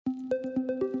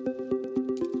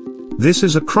This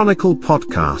is a Chronicle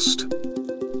podcast,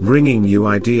 bringing you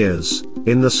ideas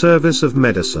in the service of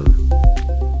medicine.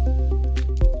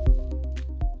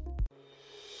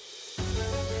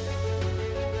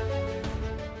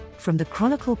 From the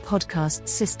Chronicle podcast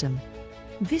system,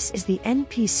 this is the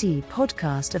NPC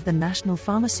podcast of the National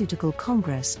Pharmaceutical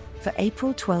Congress for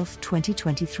April 12,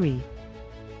 2023.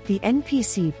 The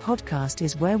NPC podcast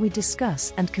is where we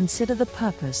discuss and consider the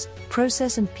purpose,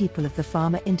 process and people of the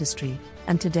pharma industry,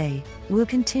 and today, we'll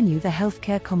continue the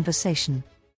healthcare conversation.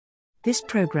 This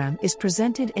program is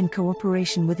presented in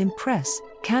cooperation with Impress,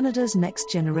 Canada's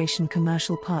next-generation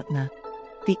commercial partner.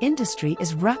 The industry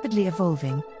is rapidly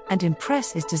evolving, and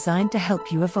Impress is designed to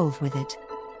help you evolve with it.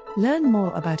 Learn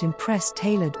more about Impress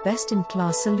tailored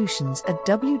best-in-class solutions at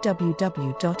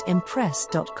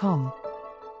www.impress.com.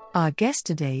 Our guest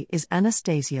today is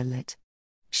Anastasia Litt.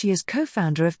 She is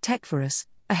co-founder of TechForus,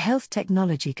 a health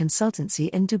technology consultancy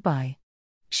in Dubai.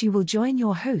 She will join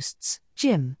your hosts,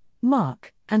 Jim,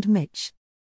 Mark, and Mitch.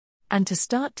 And to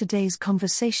start today's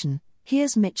conversation,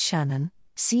 here's Mitch Shannon,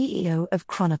 CEO of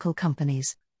Chronicle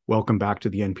Companies. Welcome back to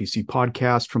the NPC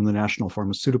podcast from the National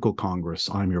Pharmaceutical Congress.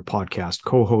 I'm your podcast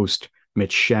co-host,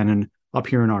 Mitch Shannon, up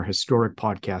here in our historic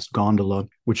podcast gondola,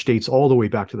 which dates all the way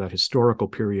back to that historical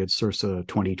period, circa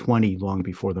 2020, long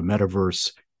before the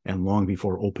metaverse and long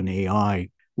before OpenAI.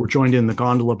 We're joined in the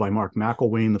gondola by Mark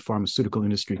McElwain, the pharmaceutical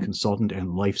industry consultant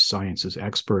and life sciences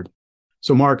expert.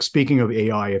 So Mark, speaking of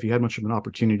AI, have you had much of an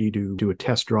opportunity to do a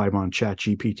test drive on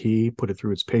ChatGPT, put it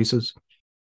through its paces?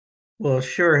 Well,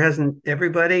 sure, hasn't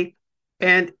everybody?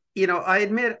 And, I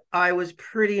admit I was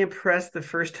pretty impressed the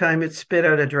first time it spit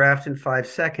out a draft in 5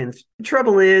 seconds. The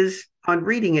trouble is, on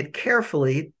reading it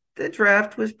carefully, the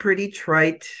draft was pretty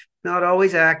trite, not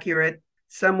always accurate.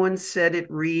 Someone said it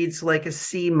reads like a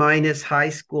C- high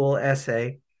school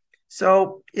essay.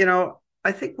 So,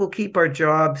 I think we'll keep our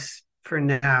jobs for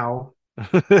now.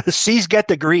 C's get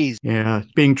degrees. Yeah,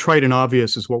 being trite and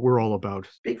obvious is what we're all about.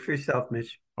 Speak for yourself,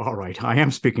 Mitch. All right, I am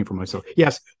speaking for myself.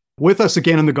 Yes, with us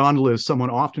again in the gondola is someone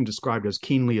often described as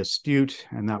keenly astute,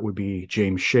 and that would be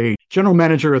James Shea, General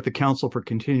Manager at the Council for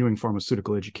Continuing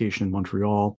Pharmaceutical Education in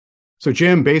Montreal. So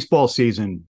Jim, baseball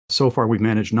season. So far, we've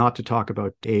managed not to talk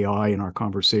about AI in our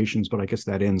conversations, but I guess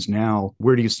that ends now.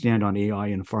 Where do you stand on AI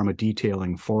and pharma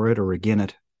detailing, for it or against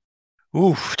it?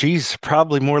 Geez,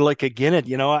 probably more like again it,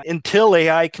 until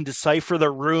AI can decipher the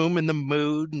room and the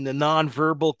mood and the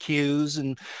nonverbal cues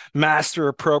and master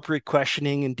appropriate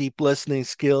questioning and deep listening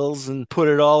skills and put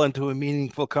it all into a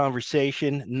meaningful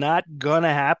conversation. Not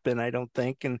gonna happen, I don't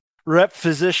think. And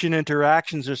rep-physician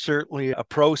interactions are certainly a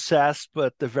process,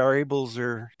 but the variables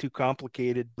are too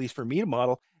complicated, at least for me to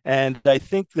model. And I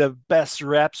think the best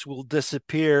reps will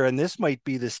disappear. And this might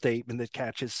be the statement that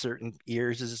catches certain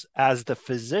ears is as the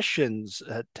physicians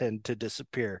tend to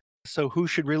disappear. So who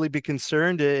should really be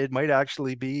concerned? It might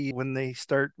actually be when they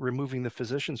start removing the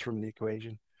physicians from the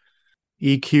equation.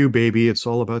 EQ, baby. It's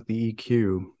all about the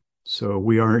EQ. So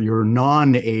we are your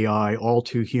non-AI,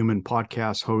 all-too-human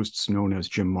podcast hosts known as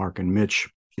Jim, Mark, and Mitch,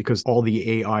 because all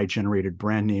the AI-generated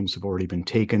brand names have already been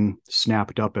taken,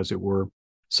 snapped up, as it were,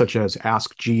 such as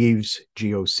Ask Jeeves,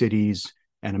 GeoCities,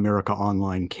 and America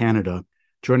Online Canada.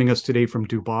 Joining us today from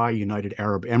Dubai, United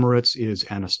Arab Emirates, is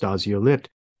Anastasia Litt,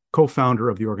 co-founder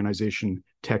of the organization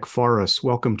TechForus.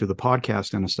 Welcome to the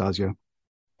podcast, Anastasia.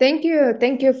 Thank you.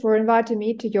 Thank you for inviting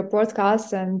me to your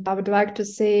podcast. And I would like to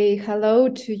say hello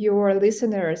to your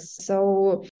listeners.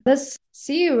 So let's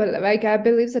see, I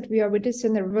believe that we are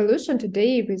witnessing a revolution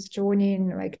today with joining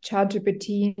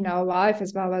ChatGPT in our life,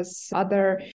 as well as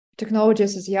other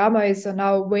technologies as Yama is on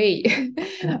our way.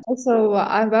 Also,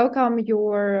 I welcome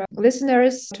your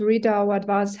listeners to read our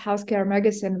Advanced Healthcare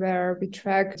magazine, where we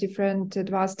track different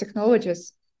advanced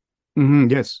technologies.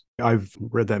 Yes, I've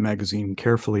read that magazine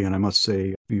carefully, and I must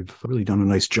say you've really done a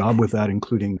nice job with that,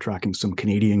 including tracking some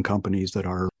Canadian companies that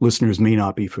our listeners may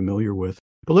not be familiar with.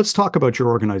 But let's talk about your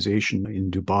organization in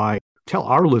Dubai. Tell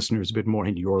our listeners a bit more,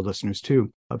 and your listeners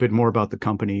too, a bit more about the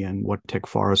company and what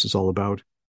TechForus is all about.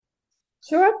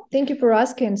 Sure. Thank you for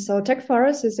asking. So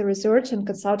TechForus is a research and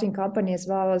consulting company, as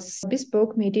well as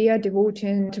bespoke media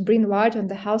devoting to bring light on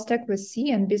the health tech we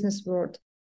see and business world.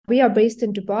 We are based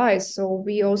in Dubai, so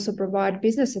we also provide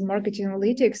business and marketing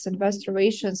analytics, investor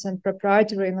relations, and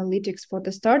proprietary analytics for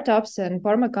the startups and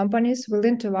pharma companies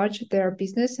willing to launch their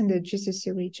business in the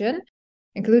GCC region,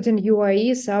 including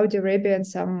UAE, Saudi Arabia, and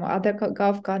some other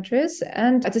Gulf countries.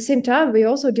 And at the same time, we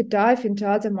also deep dive into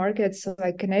other markets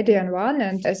like Canadian one.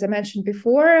 And as I mentioned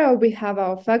before, we have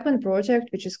our flagship project,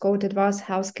 which is called Advanced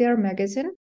Healthcare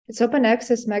Magazine, It's open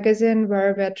access magazine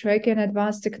where we're tracking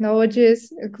advanced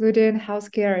technologies, including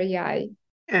healthcare AI.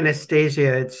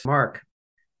 Anastasia, it's Mark.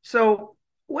 So,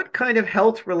 what kind of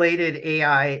health-related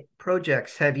AI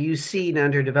projects have you seen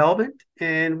under development,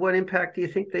 and what impact do you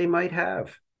think they might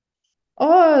have?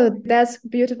 Oh, that's a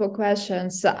beautiful question.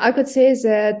 So I could say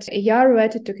that AI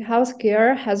related to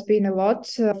healthcare has been a lot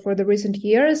for the recent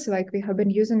years. Like we have been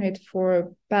using it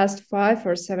for past 5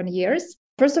 or 7 years.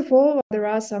 First of all, there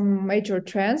are some major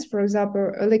trends. For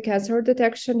example, early cancer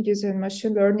detection using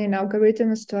machine learning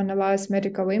algorithms to analyze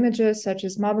medical images such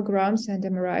as mammograms and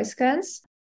MRI scans.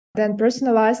 Then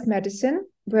personalized medicine,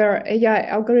 where AI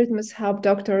algorithms help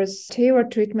doctors tailor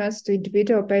treatments to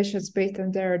individual patients based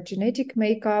on their genetic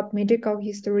makeup, medical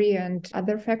history, and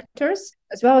other factors,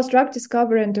 as well as drug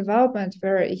discovery and development,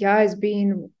 where AI is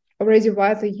being already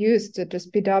widely used to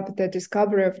speed up the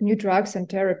discovery of new drugs and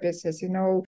therapies. As you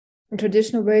know, in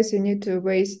traditional ways, you need to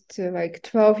waste like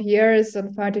 12 years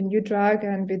on finding a new drug,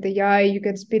 and with AI, you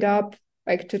can speed up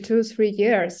like to 2-3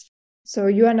 years. So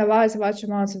you analyze large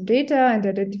amounts of data and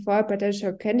identify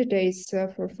potential candidates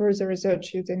for further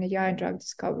research using AI and drug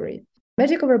discovery.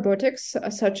 Medical robotics,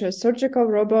 such as surgical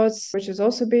robots, which is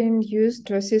also being used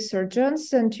to assist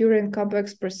surgeons and during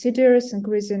complex procedures,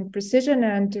 increasing precision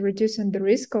and reducing the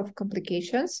risk of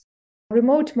complications.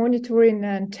 Remote monitoring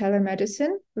and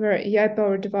telemedicine, where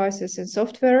AI-powered devices and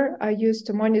software are used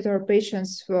to monitor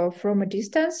patients from a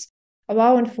distance,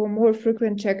 allowing for more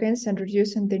frequent check-ins and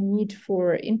reducing the need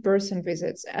for in-person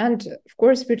visits. And of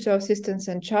course, virtual assistants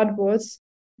and chatbots,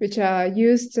 which are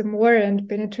used more and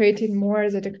penetrating more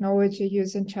the technology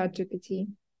using ChatGPT.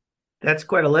 That's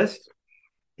quite a list.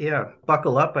 Yeah,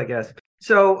 buckle up, I guess.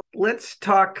 So let's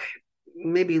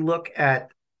maybe look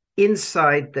at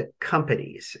inside the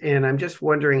companies. And I'm just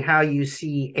wondering how you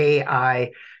see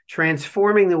AI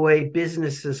transforming the way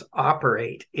businesses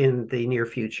operate in the near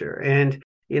future, and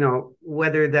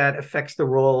whether that affects the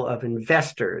role of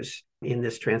investors in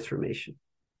this transformation.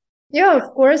 Yeah, of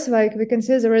course, like we can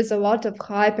see there is a lot of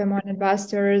hype among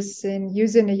investors in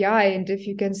using AI. And if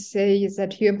you can say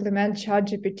that you implement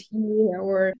ChatGPT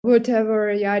or whatever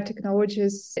AI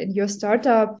technologies in your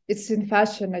startup, it's in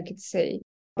fashion, I could say.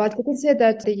 But we can say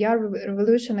that the AI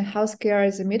revolution in healthcare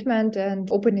is a movement, and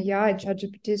OpenAI and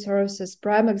ChatGPT serves as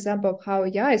prime example of how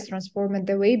AI is transforming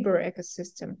the labor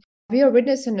ecosystem. We are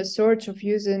witnessing a surge of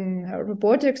using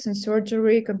robotics in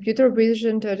surgery, computer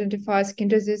vision to identify skin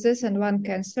diseases and lung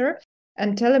cancer,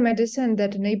 and telemedicine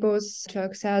that enables to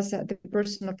access the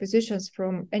personal physicians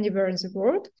from anywhere in the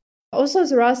world. Also,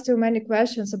 there are still many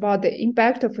questions about the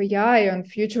impact of AI on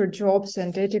future jobs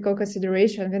and ethical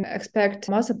consideration. We expect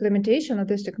mass implementation of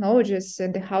these technologies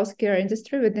in the healthcare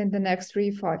industry within the next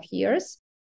 3-5 years.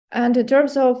 And in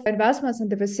terms of investments in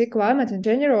the VC climate in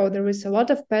general, there is a lot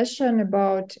of passion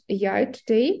about AI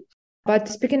today. But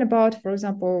speaking about, for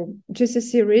example,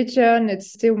 GCC region,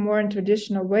 it's still more in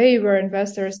traditional way where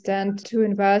investors tend to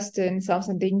invest in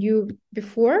something they knew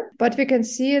before. But we can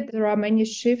see there are many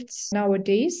shifts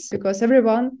nowadays because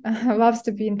everyone loves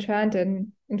to be in trend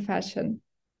and in fashion.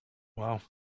 Wow.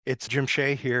 It's Jim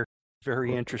Shea here.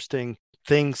 Very interesting.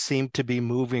 Things seem to be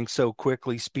moving so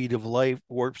quickly, speed of light,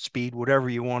 warp speed, whatever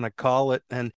you want to call it.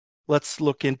 And let's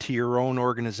look into your own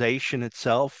organization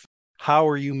itself. How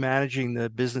are you managing the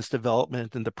business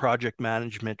development and the project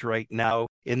management right now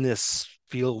in this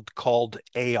field called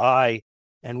AI?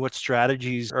 And what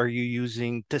strategies are you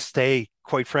using to stay,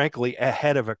 quite frankly,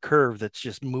 ahead of a curve that's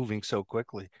just moving so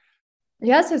quickly?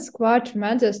 Yes, it's quite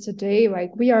tremendous today.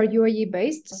 Like we are UAE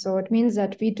based, so it means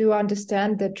that we do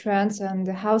understand the trends and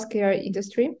the healthcare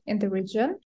industry in the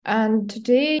region. And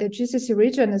today, the GCC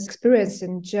region is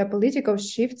experiencing geopolitical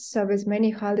shifts with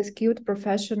many highly skilled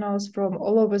professionals from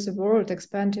all over the world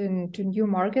expanding to new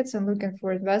markets and looking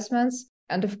for investments.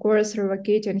 And of course,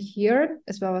 relocating here,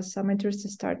 as well as some interesting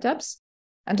startups.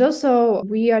 And also,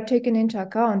 we are taking into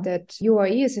account that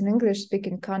UAE is an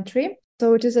English-speaking country.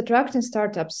 So it is attracting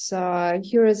startups.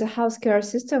 Here is a healthcare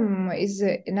system is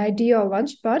an ideal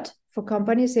launchpad for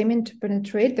companies aiming to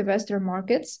penetrate the Western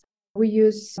markets. We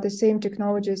use the same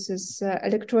technologies as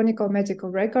electronic medical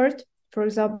record, for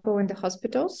example, in the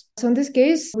hospitals. So in this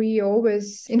case, we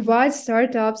always invite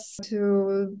startups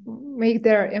to make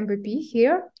their MVP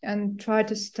here and try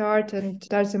to start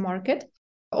the market.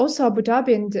 Also, Abu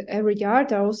Dhabi and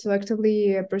Riyadh are also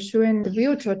actively pursuing the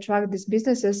view to attract these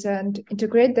businesses and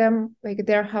integrate them like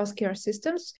their healthcare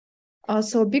systems.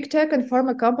 So big tech and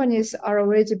pharma companies are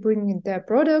already bringing their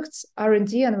products,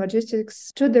 R&D and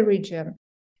logistics to the region.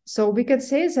 So we can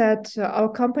say that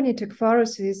our company,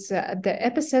 TechFaros, is at the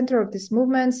epicenter of these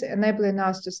movements, enabling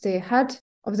us to stay ahead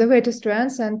of the latest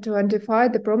trends and to identify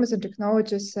the promising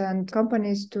technologies and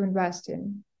companies to invest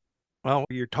in. Well,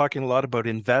 you're talking a lot about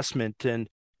investment and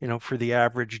for the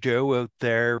average Joe out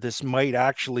there, this might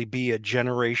actually be a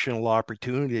generational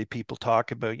opportunity. People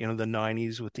talk about, the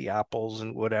 90s with the Apples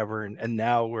and whatever, and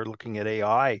now we're looking at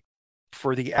AI.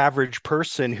 For the average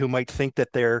person who might think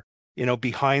that they're,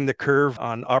 behind the curve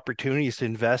on opportunities to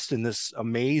invest in this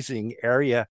amazing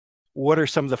area, what are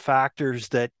some of the factors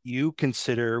that you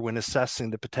consider when assessing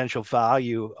the potential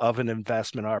value of an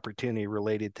investment opportunity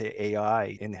related to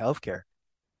AI in healthcare?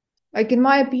 Like in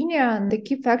my opinion, the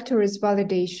key factor is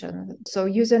validation. So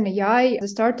using AI, the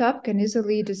startup can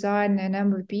easily design an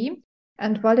MVP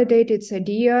and validate its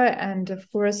idea. And of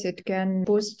course, it can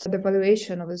boost the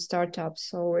valuation of the startup.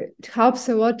 So it helps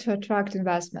a lot to attract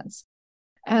investments.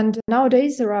 And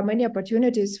nowadays, there are many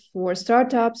opportunities for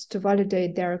startups to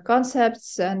validate their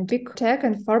concepts, and big tech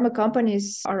and pharma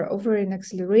companies are offering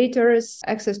accelerators,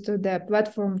 access to their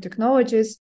platform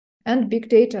technologies, and big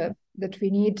data that we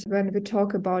need when we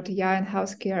talk about AI and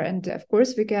healthcare. And of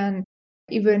course, we can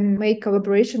even make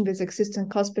collaboration with existing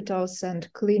hospitals and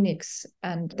clinics,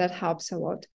 and that helps a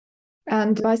lot.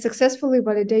 And by successfully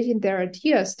validating their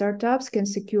ideas, startups can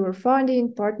secure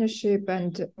funding, partnership,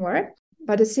 and more.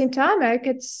 But at the same time, I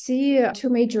could see two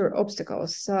major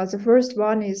obstacles. The first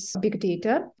one is big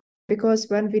data, because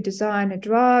when we design a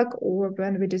drug or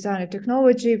when we design a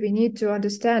technology, we need to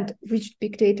understand which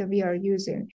big data we are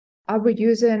using. Are we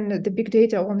using the big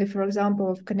data only, for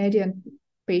example, of Canadian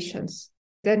patients?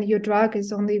 Then your drug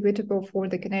is only available for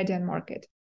the Canadian market.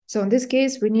 So in this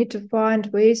case, we need to find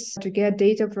ways to get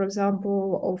data, for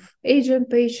example, of Asian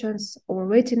patients or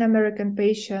Latin American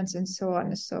patients and so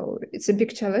on. So it's a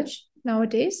big challenge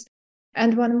nowadays.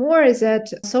 And one more is that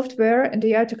software and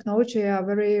AI technology are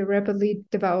very rapidly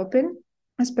developing,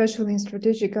 especially in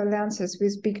strategic alliances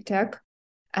with big tech.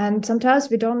 And sometimes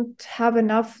we don't have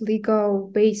enough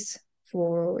legal base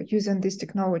for using these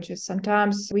technologies.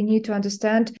 Sometimes we need to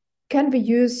understand, can we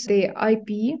use the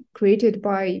IP created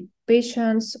by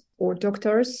patients or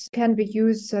doctors? Can we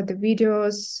use the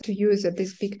videos to use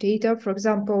this big data? For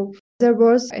example, there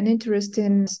was an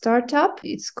interesting startup.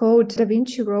 It's called Da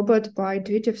Vinci Robot by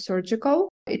Intuitive Surgical.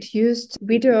 It used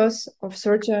videos of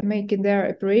surgeons making their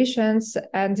operations,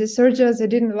 and the surgeons, they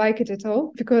didn't like it at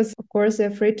all because, of course, they're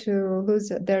afraid to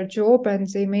lose their job, and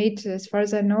they made, as far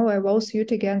as I know, a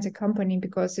lawsuit against the company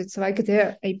because it's like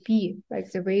their IP,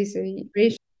 like the way they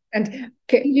operate. And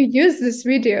can you use these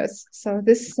videos? So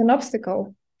this is an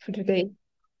obstacle for today.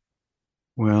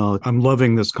 Well, I'm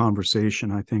loving this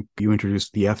conversation. I think you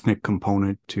introduced the ethnic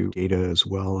component to data as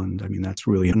well. And I mean, that's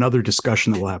really another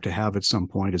discussion that we'll have to have at some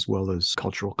point, as well as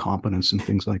cultural competence and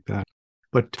things like that.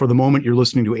 But for the moment, you're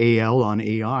listening to AL on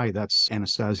AI. That's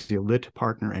Anastasia Litt,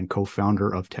 partner and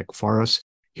co-founder of TechFaris,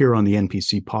 here on the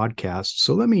NPC podcast.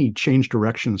 So let me change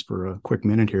directions for a quick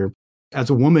minute here. As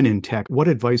a woman in tech, what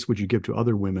advice would you give to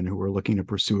other women who are looking to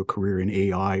pursue a career in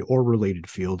AI or related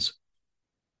fields?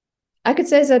 I could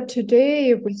say that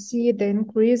today we see the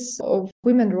increase of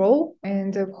women role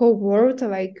in the whole world.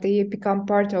 Like they become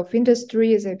part of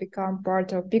industries, they become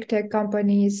part of big tech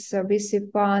companies,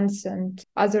 VC funds, and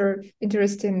other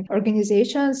interesting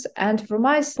organizations. And from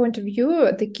my point of view,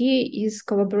 the key is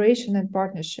collaboration and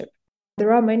partnership.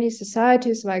 There are many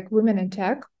societies like Women in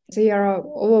Tech. They are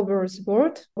all over the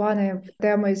world. One of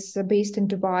them is based in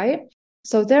Dubai.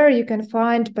 So there you can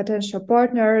find potential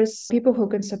partners, people who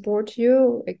can support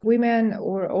you, like women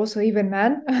or also even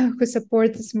men who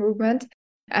support this movement.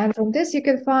 And from this, you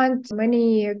can find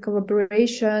many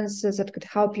collaborations that could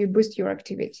help you boost your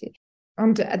activity.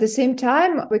 And at the same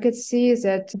time, we could see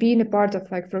that being a part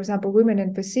of, like, for example, Women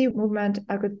in VC movement,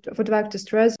 I would like to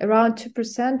stress around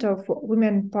 2% of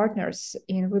women partners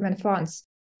in women funds.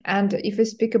 And if we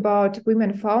speak about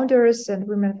women founders and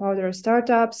women founder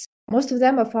startups, most of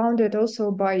them are founded also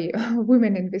by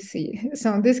women in VC.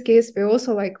 So in this case,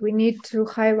 we need to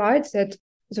highlight that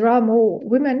there are more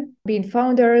women being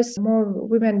founders, more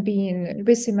women being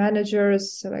VC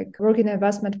managers, like working in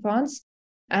investment funds,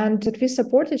 and that we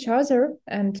support each other.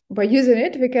 And by using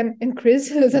it, we can increase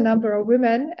the number of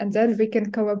women, and then we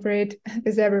can collaborate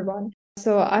with everyone.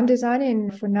 So I'm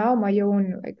designing for now my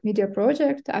own media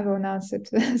project. I will announce it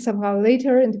somehow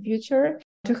later in the future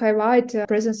to highlight the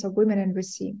presence of women in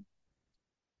VC.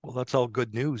 Well, that's all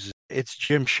good news. It's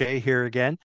Jim Shea here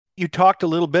again. You talked a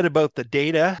little bit about the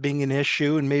data being an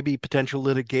issue and maybe potential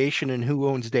litigation and who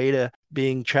owns data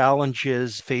being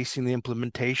challenges facing the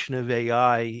implementation of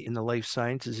AI in the life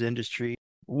sciences industry.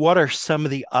 What are some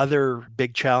of the other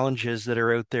big challenges that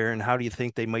are out there, and how do you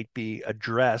think they might be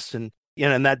addressed? And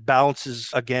that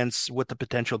balances against what the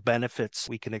potential benefits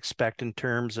we can expect in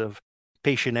terms of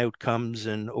patient outcomes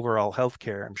and overall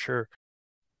healthcare, I'm sure.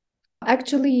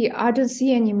 Actually, I don't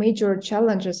see any major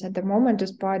challenges at the moment,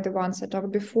 despite the ones I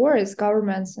talked before, as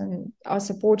governments and are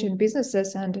supporting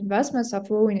businesses and investments are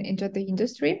flowing into the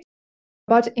industry.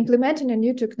 But implementing a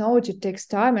new technology takes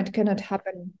time and cannot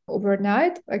happen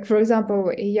overnight. Like, for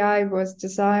example, AI was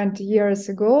designed years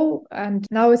ago, and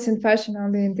now it's in fashion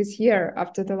only in this year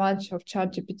after the launch of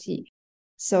ChatGPT.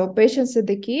 So patience is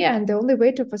the key, and the only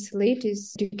way to facilitate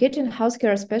is educating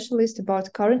healthcare specialists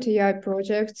about current AI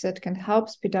projects that can help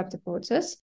speed up the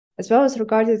process. As well as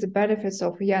regarding the benefits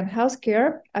of AI in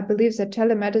healthcare, I believe that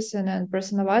telemedicine and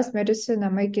personalized medicine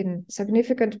are making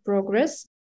significant progress.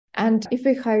 And if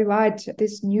we highlight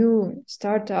these new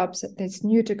startups, these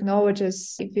new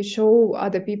technologies, if we show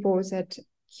other people that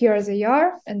here they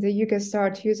are and that you can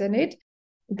start using it,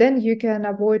 then you can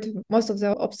avoid most of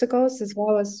the obstacles, as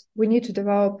well as we need to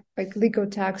develop like legal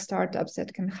tech startups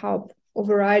that can help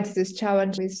override this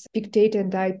challenge with big data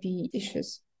and IP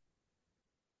issues.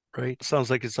 Right. Sounds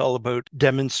like it's all about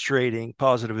demonstrating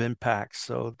positive impacts.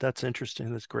 So that's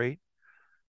interesting. That's great.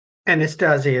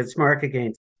 Anastasia, it's Mark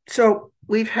again. So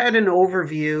we've had an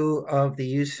overview of the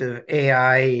use of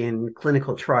AI in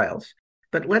clinical trials,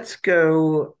 but let's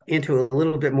go into a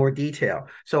little bit more detail.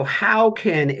 So how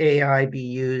can AI be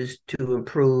used to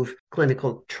improve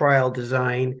clinical trial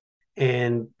design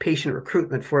and patient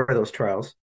recruitment for those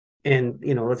trials? And,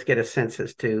 let's get a sense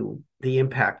as to the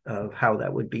impact of how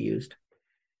that would be used.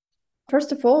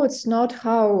 First of all, it's not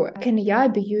how can AI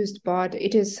be used, but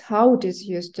it is how it is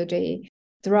used today.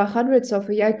 There are hundreds of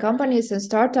AI companies and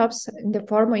startups in the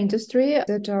pharma industry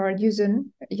that are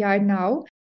using AI now.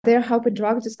 They're helping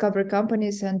drug discovery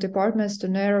companies and departments to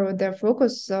narrow their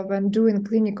focus when doing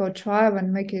clinical trial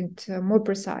and make it more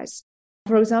precise.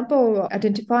 For example,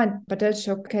 identifying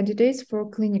potential candidates for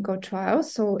clinical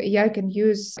trials. So AI can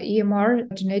use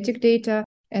EMR, genetic data,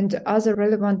 and other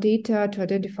relevant data to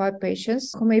identify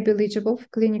patients who may be eligible for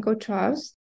clinical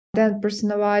trials. Then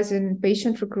personalizing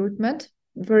patient recruitment,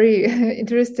 very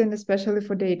interesting, especially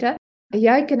for data.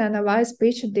 AI can analyze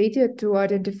patient data to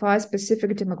identify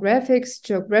specific demographics,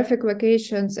 geographic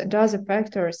locations, and other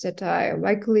factors that are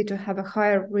likely to have a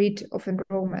higher rate of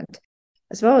enrollment,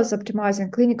 as well as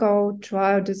optimizing clinical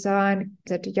trial design,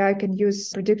 that AI can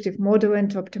use predictive modeling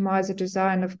to optimize the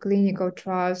design of clinical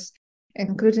trials,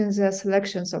 including the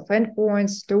selections of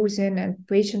endpoints, dosing, and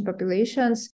patient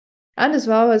populations, and as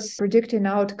well as predicting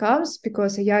outcomes,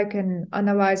 because AI can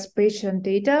analyze patient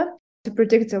data to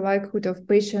predict the likelihood of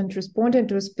patient responding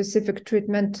to a specific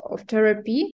treatment of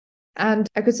therapy. And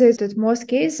I could say that in most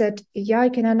cases that AI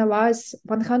can analyze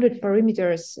 100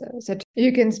 parameters that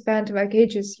you can spend like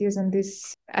ages using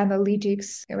this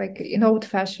analytics, like in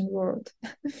old-fashioned world.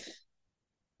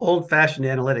 Old-fashioned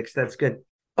analytics, that's good.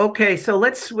 Okay, so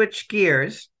let's switch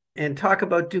gears and talk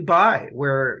about Dubai,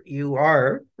 where you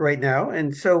are right now.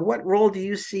 And so what role do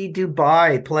you see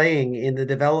Dubai playing in the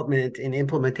development and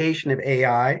implementation of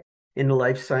AI in the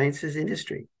life sciences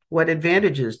industry? What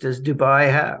advantages does Dubai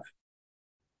have?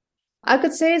 I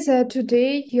could say that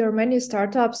today here many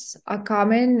startups are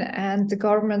coming and the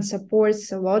government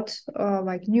supports a lot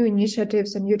like new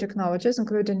initiatives and new technologies,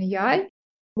 including AI.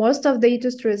 Most of the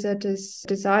industry that is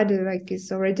decided like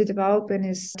is already developing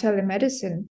is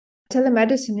telemedicine.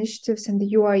 Telemedicine initiatives in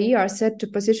the UAE are set to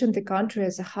position the country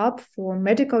as a hub for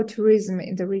medical tourism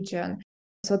in the region.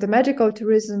 So the medical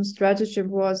tourism strategy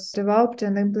was developed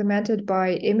and implemented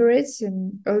by Emirates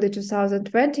in early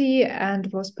 2020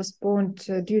 and was postponed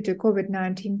due to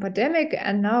COVID-19 pandemic,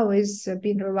 and now is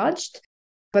being relaunched.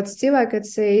 But still, I could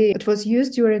say it was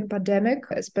used during pandemic,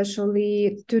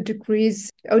 especially to decrease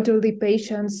elderly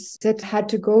patients that had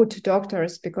to go to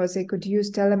doctors because they could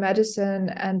use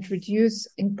telemedicine and reduce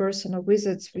in-person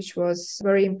visits, which was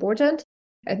very important.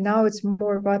 And now it's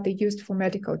more widely used for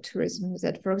medical tourism.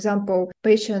 That, for example,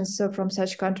 patients from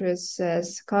such countries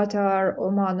as Qatar,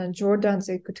 Oman, and Jordan,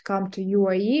 they could come to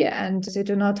UAE and they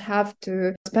do not have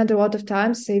to spend a lot of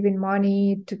time saving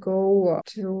money to go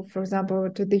to, for example,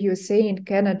 to the USA and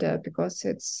Canada because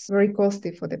it's very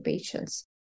costly for the patients.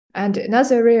 And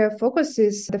another area of focus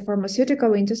is the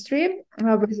pharmaceutical industry,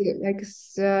 with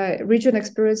the region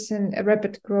experiencing a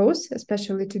rapid growth,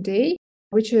 especially today,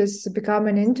 which has become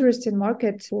an interesting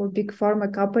market for big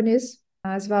pharma companies,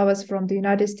 as well as from the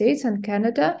United States and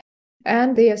Canada.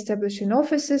 And they establishing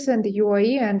offices in the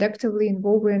UAE and actively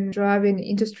involved in driving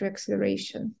industry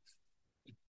acceleration.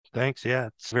 Thanks. Yeah,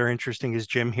 it's very interesting. Is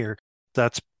Jim here?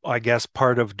 That's, I guess,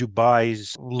 part of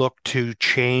Dubai's look to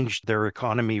change their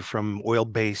economy from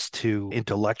oil-based to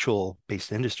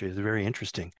intellectual-based industry. It's very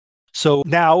interesting. So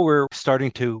now we're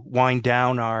starting to wind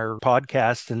down our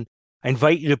podcast, and I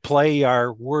invite you to play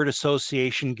our word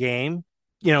association game.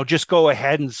 Just go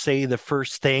ahead and say the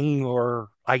first thing or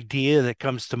idea that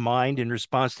comes to mind in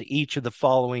response to each of the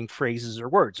following phrases or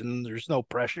words. And there's no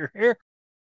pressure here.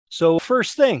 So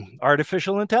first thing,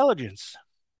 artificial intelligence.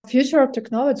 Future of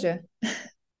technology.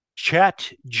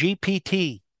 Chat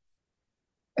GPT.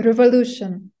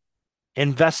 Revolution.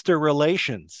 Investor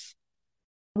relations.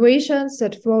 Innovations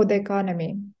that flow the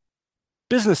economy.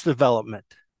 Business development.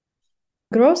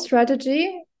 Growth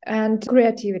strategy and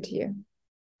creativity.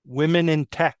 Women in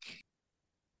tech.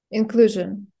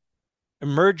 Inclusion.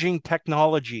 Emerging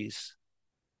technologies.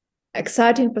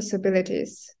 Exciting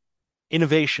possibilities.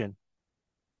 Innovation.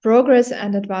 Progress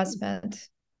and advancement.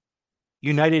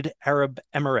 United Arab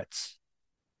Emirates.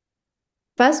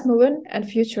 Fast moving and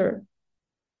future.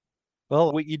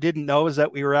 Well, what you didn't know is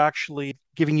that we were actually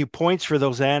giving you points for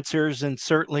those answers. And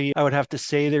certainly I would have to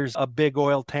say there's a big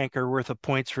oil tanker worth of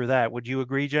points for that. Would you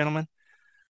agree, gentlemen?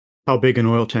 How big an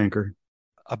oil tanker?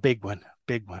 A big one,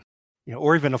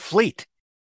 or even a fleet.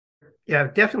 Yeah,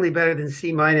 definitely better than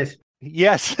C minus.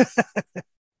 Yes.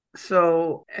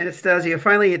 So, Anastasia,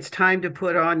 finally, it's time to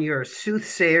put on your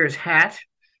soothsayer's hat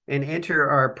and enter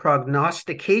our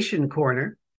prognostication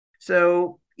corner.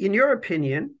 So, in your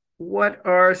opinion, what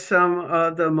are some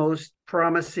of the most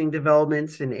promising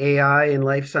developments in AI and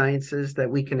life sciences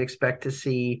that we can expect to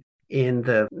see in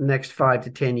the next 5 to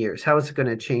 10 years? How is it going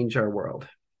to change our world?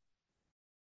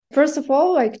 First of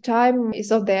all, time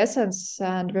is of the essence,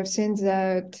 and we've seen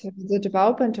that the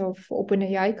development of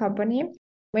OpenAI company.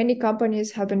 Many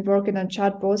companies have been working on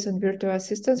chatbots and virtual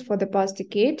assistants for the past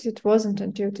decade. It wasn't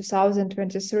until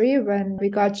 2023 when we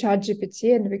got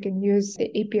ChatGPT and we can use the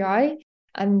API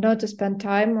and not to spend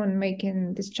time on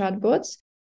making these chatbots.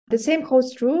 The same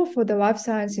holds true for the life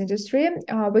science industry.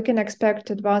 We can expect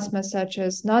advancements such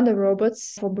as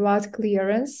nanorobots for blood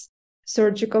clearance,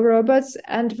 surgical robots,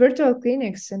 and virtual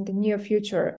clinics in the near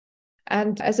future.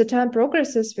 And as the time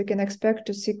progresses, we can expect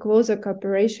to see closer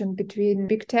cooperation between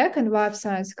big tech and life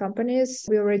science companies.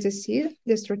 We already see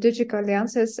the strategic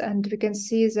alliances, and we can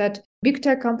see that big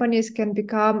tech companies can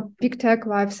become big tech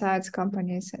life science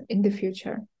companies in the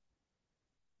future.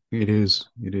 It is.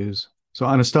 So,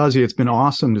 Anastasia, it's been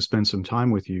awesome to spend some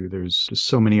time with you. There's just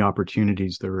so many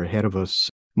opportunities that are ahead of us.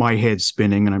 My head's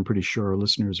spinning, and I'm pretty sure our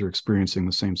listeners are experiencing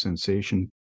the same sensation.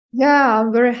 Yeah,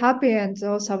 I'm very happy. And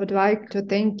also I would like to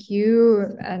thank you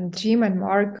and Jim and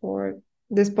Mark for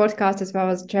this podcast, as well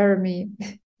as Jeremy.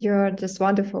 You're just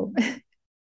wonderful.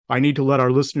 I need to let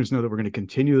our listeners know that we're going to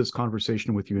continue this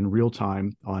conversation with you in real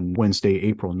time on Wednesday,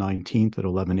 April 19th at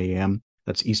 11 a.m.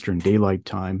 That's Eastern Daylight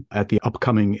Time at the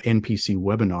upcoming NPC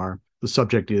webinar. The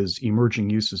subject is Emerging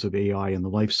Uses of AI in the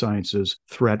Life Sciences,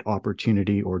 Threat,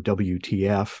 Opportunity, or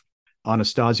WTF.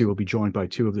 Anastasia will be joined by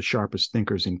two of the sharpest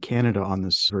thinkers in Canada on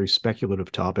this very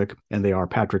speculative topic, and they are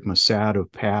Patrick Massad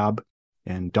of PAB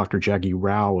and Dr. Jaggi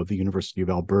Rao of the University of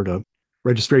Alberta.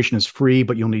 Registration is free,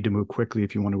 but you'll need to move quickly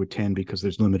if you want to attend because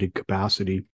there's limited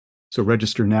capacity. So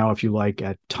register now if you like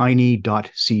at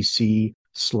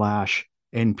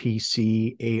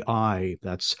tiny.cc/NPCAI.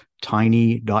 That's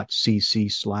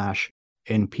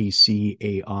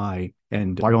tiny.cc/NPCAI.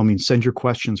 And by all means, send your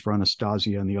questions for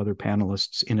Anastasia and the other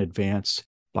panelists in advance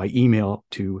by email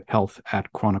to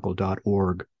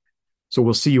health@chronicle.org. So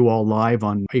we'll see you all live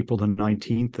on April the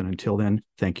 19th. And until then,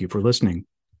 thank you for listening.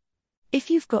 If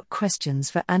you've got questions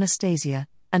for Anastasia,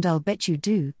 and I'll bet you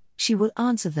do, she will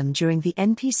answer them during the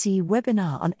NPC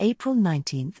webinar on April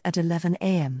 19th at 11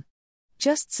 a.m.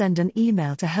 Just send an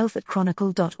email to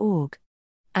health@chronicle.org.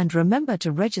 And remember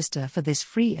to register for this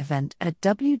free event at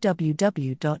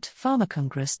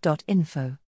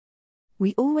www.pharmacongress.info.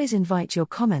 We always invite your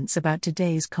comments about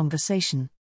today's conversation.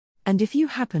 And if you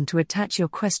happen to attach your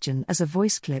question as a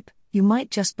voice clip, you might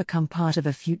just become part of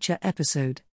a future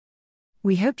episode.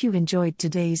 We hope you enjoyed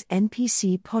today's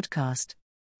NPC podcast.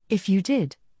 If you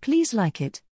did, please like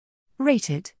it, rate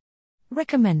it,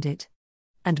 recommend it,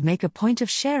 and make a point of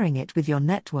sharing it with your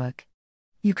network.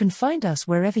 You can find us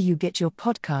wherever you get your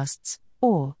podcasts,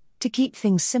 or, to keep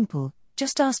things simple,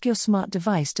 just ask your smart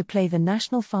device to play the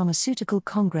National Pharmaceutical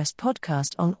Congress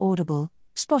podcast on Audible,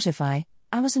 Spotify,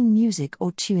 Amazon Music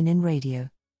or TuneIn Radio.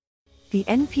 The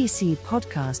NPC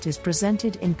podcast is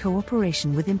presented in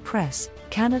cooperation with Impress,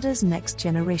 Canada's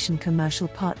next-generation commercial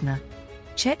partner.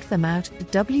 Check them out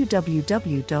at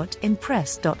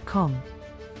www.impress.com.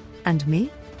 And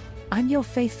me? I'm your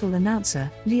faithful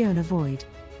announcer, Leona Void.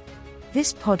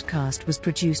 This podcast was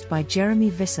produced by Jeremy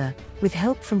Visser, with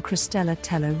help from Cristela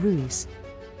Tello Ruiz.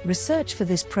 Research for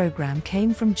this program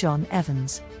came from John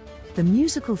Evans. The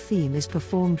musical theme is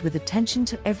performed with attention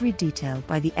to every detail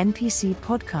by the NPC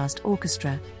Podcast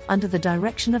Orchestra, under the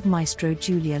direction of Maestro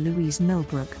Julia Louise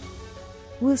Millbrook.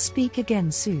 We'll speak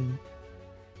again soon.